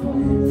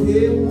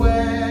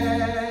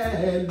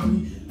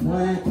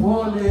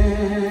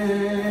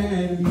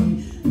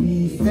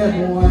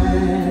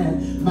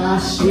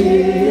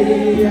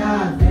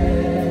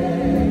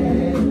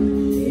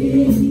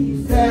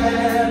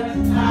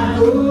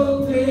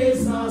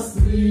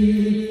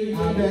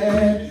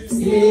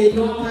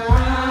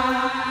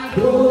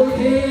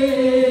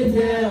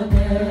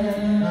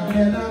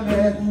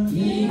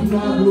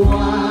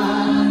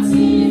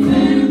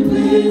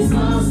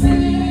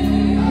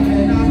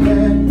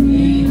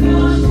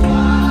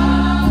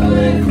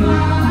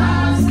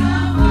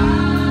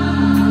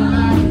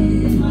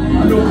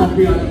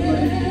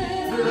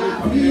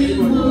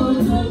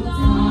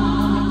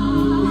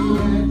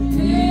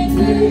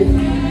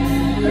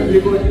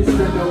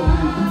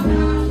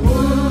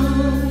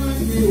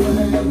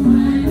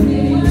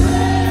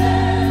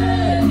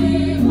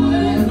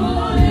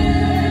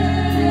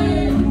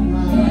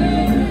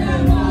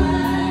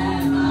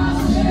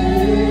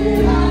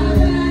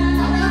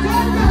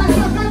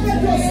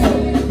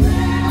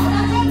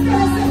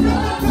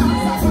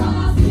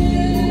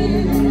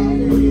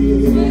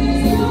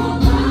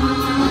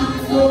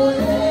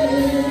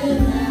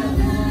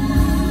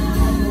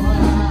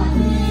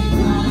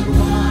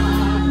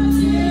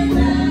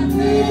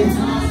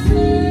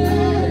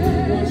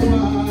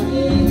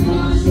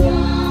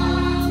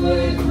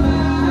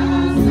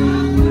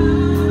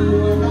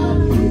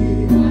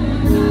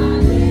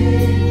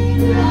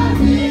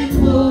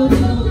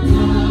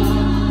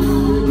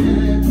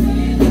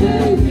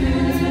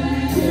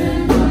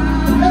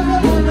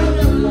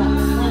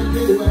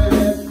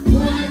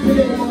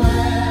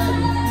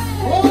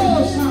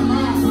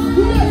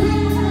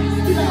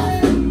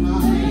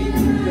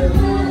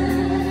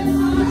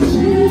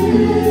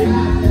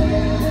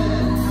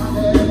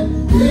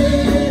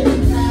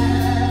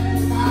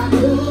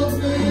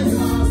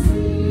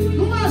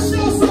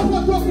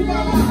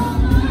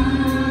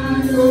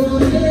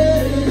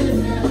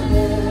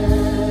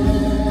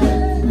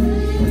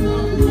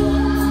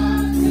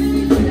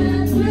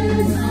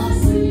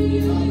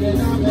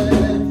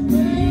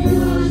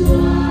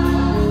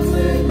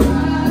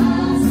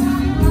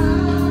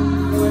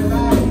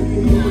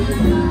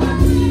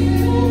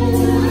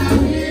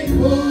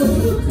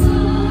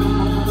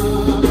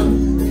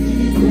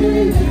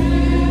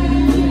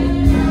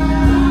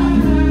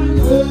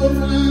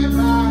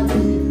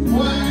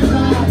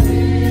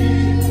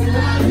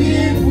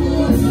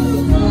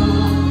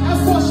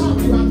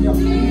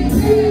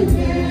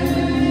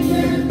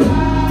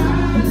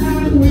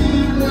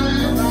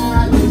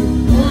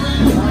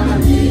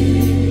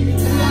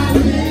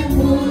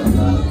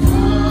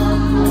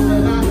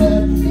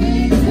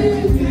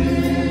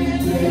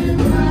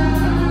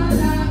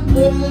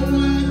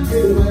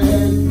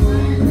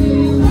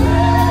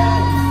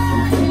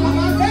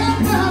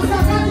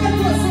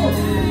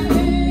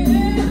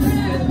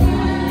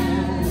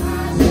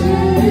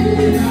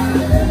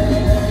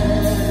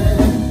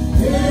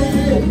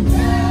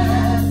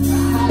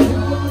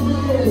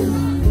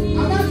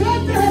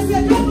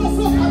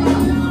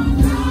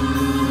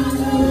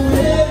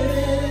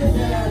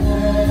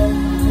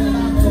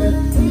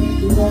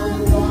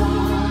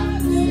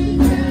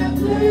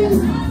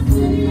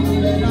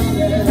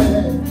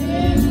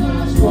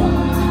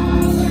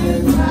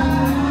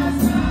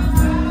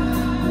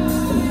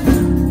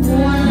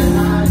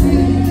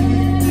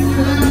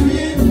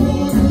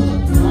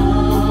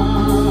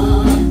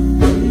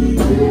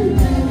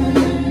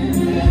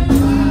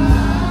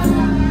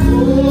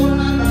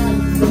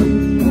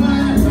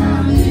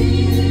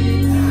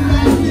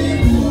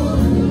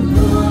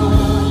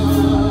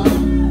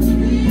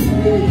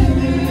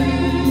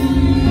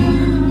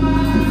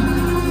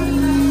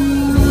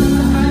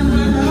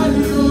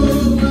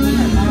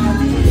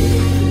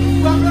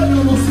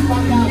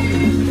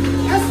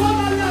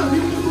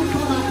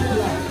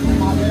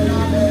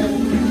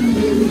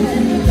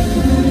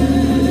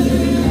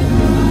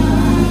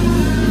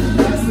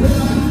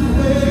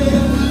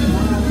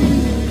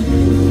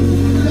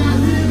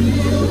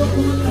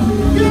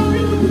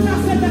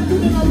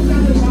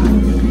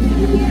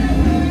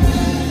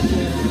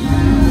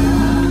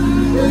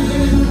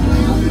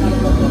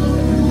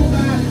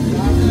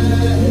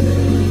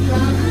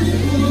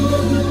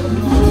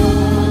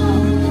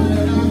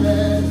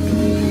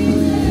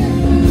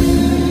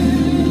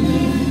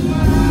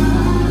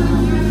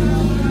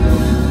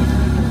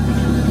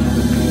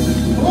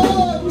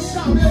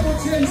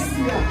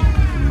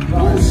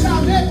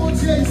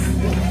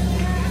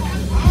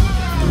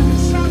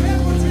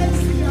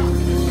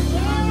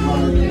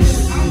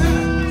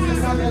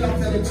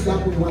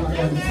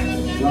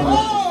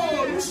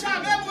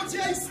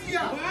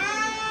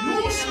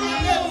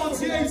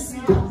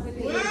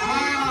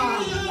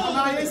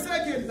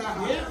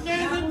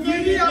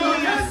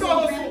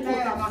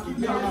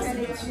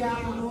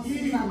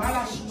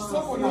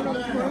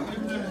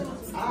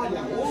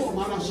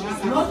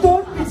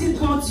 Notre petit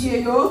grand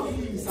Dieu,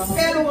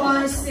 fais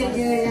louange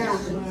Seigneur.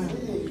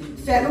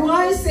 Fais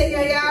louange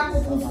Seigneur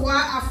pour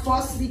pouvoir à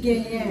force de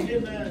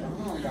gagner.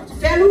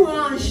 Fais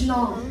louange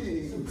non.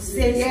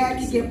 Seigneur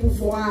qui a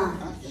pouvoir.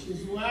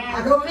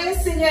 Adorer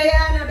Seigneur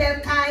dans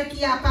belle caille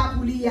qui a pas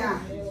pour lui.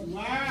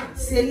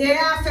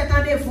 Seigneur fait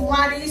un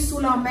devoir sous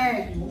la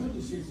mer.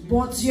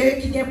 Bon Dieu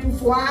qui a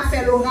pouvoir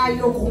faire l'oreille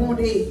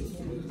gronder.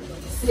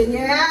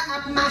 Seigneur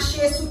a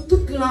marché sur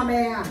toute la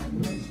mer.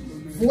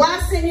 Voix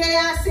Seigneur,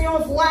 c'est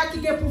une voix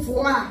qui a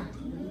pouvoir.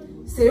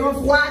 C'est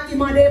une voix qui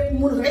m'a demandé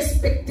pour nous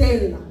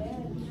respecter.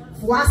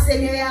 Voix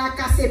Seigneur a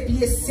cassé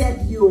pied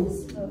 7 yo.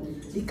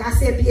 Il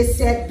casse pied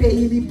 7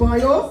 pays Liban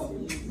yo.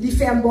 Il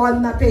fait mort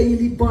dans le pays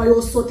Liban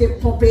yo sauter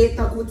pomper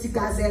tant que petit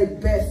gazelle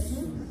bœuf.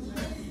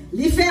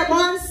 Il fait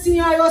mort si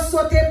yo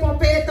sauter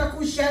pomper tant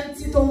que jeune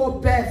petit taureau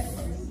bœuf.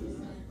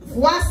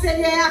 Voix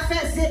Seigneur a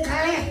fait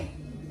éclairs.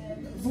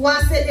 Voix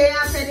Seigneur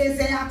a fait des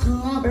airs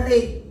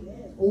trembler.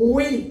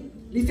 Oui,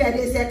 il fait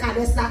des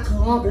écadesses la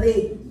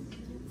trembler.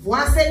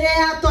 Vois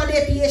Seigneur, ton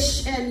des pieds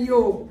chaîne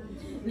yo.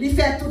 Il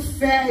fait toute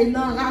feuille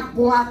dans rac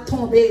bois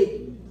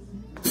tomber.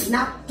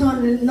 Dans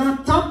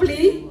le temple,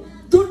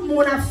 tout le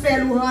monde a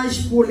fait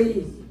l'orange pour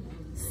lui.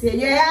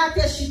 Seigneur,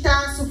 te chita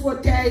sous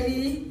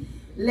fauteuil,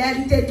 l'air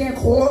te une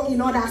grosse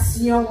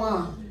inondation.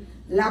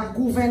 La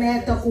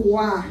gouverneur te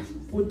croix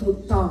pour tout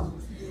le temps.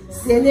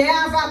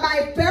 Seigneur, va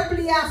bailler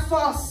peuple à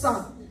force.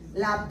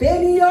 La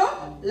bénio,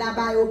 la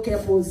baille au cœur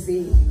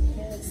posé.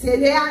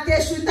 Seigneur,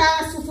 te chita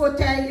sous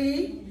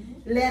fauteuil,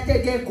 l'air te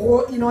une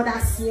grosse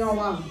inondation.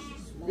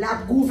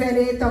 La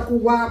gouverneur te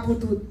croix pour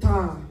tout le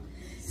temps.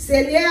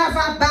 Seigneur,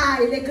 va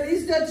bailler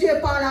l'église de Dieu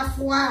par la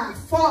foi,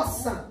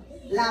 force,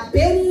 la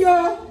bénio,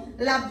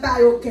 la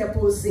baille au cœur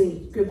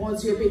posé. Que bon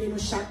Dieu bénisse nous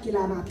chaque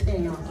la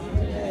matin.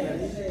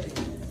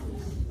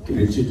 Que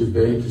le Dieu de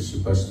paix qui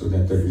surpasse toute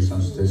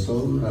l'intelligence des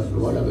hommes, la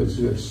gloire, la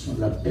résurrection,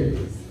 la paix.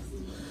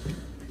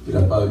 Que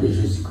la parole de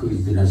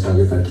Jésus-Christ de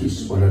Nazareth, à qui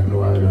soit la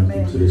gloire dans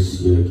tous les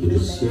cieux et les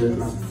ciels.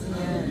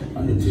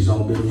 En nous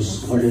disant, béni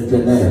soit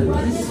l'Éternel.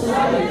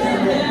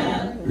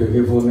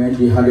 Levez vos mains,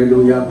 dit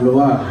Alléluia,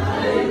 gloire.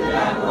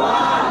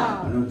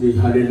 On nous dit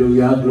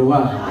Alléluia,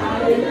 gloire.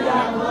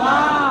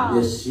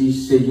 Merci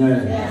Seigneur.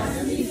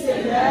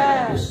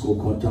 Est-ce qu'on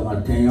compte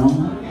matin?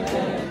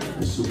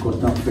 Est-ce qu'on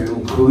compte faire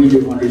un cri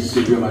devant le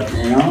Seigneur matin?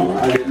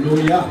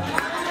 Alléluia.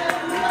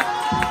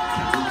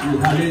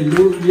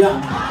 Alléluia.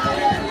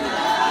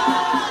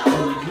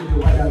 Comme dit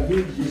le roi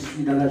David, je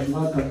suis dans la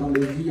joie quand on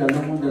le vit à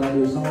l'homme de la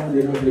maison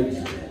de notre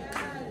Dieu.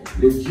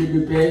 Le Dieu de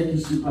paix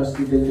qui surpasse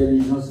toute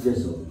l'intelligence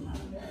des hommes.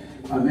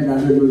 Amen,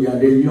 alléluia.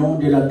 Les lions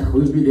de la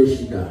tribu de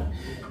Juda,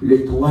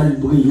 l'étoile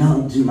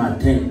brillante du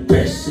matin,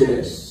 paix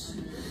céleste.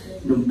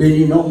 Nous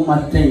bénissons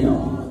matin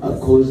à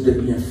cause des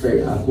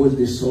bienfaits, à cause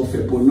de ce qu'on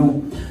fait pour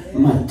nous.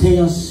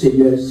 Matin,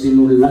 Seigneur, si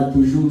nous là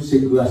toujours, c'est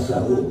grâce à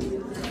vous.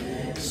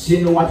 Si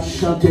nous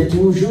chantons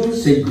toujours,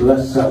 c'est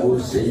grâce à vous,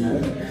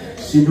 Seigneur.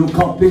 Si nous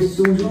campons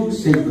toujours,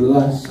 c'est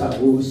grâce à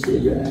vous,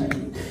 Seigneur.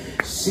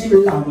 Si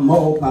la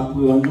mort pas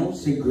pour nous,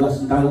 c'est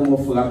grâce à nous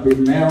frapper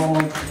mère.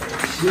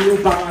 Si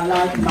nous parlons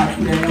là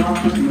matin,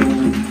 nous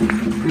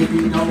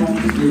bénissons,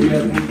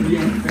 Seigneur, pour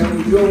bien faire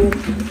nous.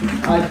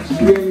 À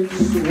Dieu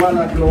soit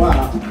la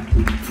gloire.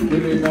 Que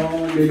le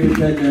nom de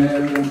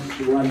l'Éternel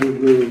soit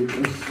loué.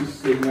 Merci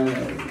Seigneur.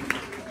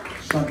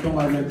 Chantons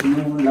avec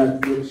nous la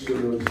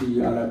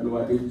doxologie à la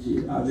gloire de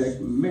Dieu,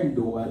 avec main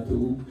droite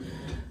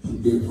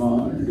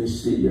devant le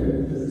Seigneur.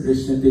 Le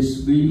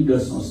Saint-Esprit de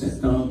son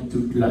Saint-Temps,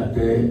 toute la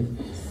terre,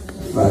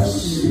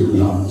 fasse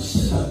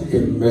silence.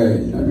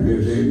 Amen.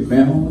 Levez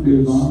main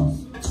devant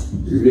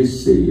le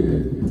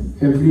Seigneur.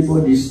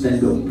 Everybody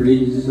stand up,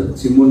 please.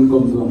 Timon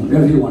comme vous.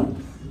 Everyone.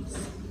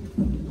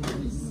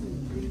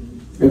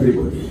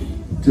 Everybody.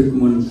 Tout le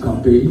monde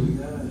campé.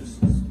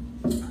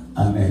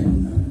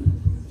 Amen.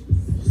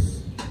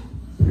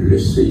 Le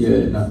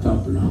Seigneur n'entend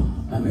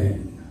pas. Amen.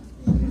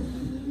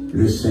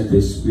 Le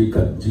Saint-Esprit qui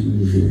a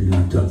dirigé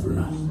n'entend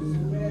pas.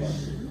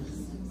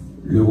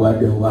 Le roi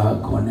des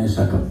rois connaît ce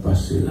qui a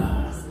passé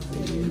là.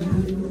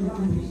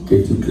 Que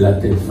toute la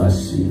terre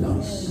fasse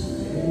silence.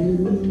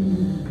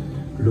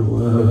 Le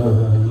roi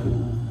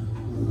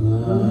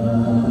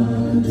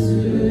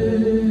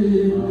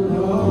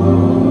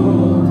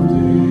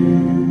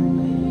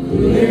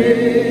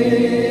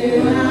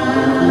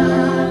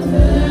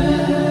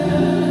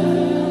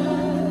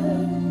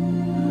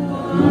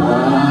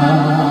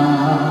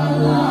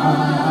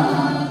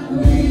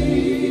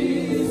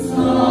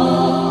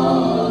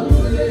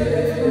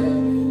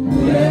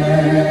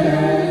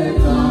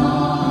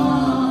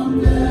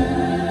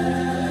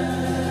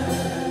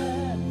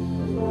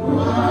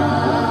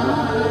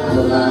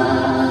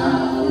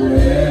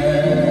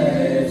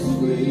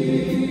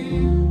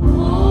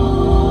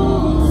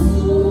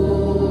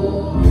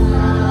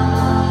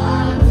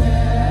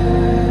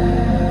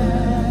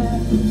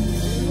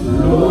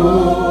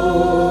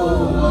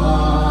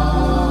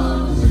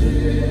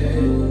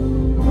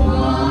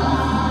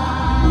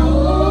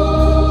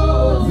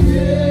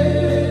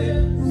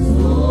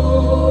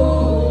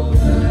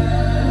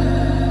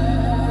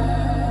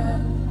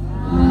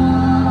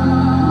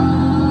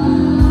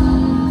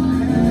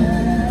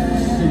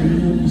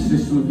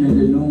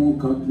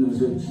quand nous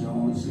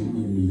étions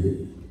humiliés.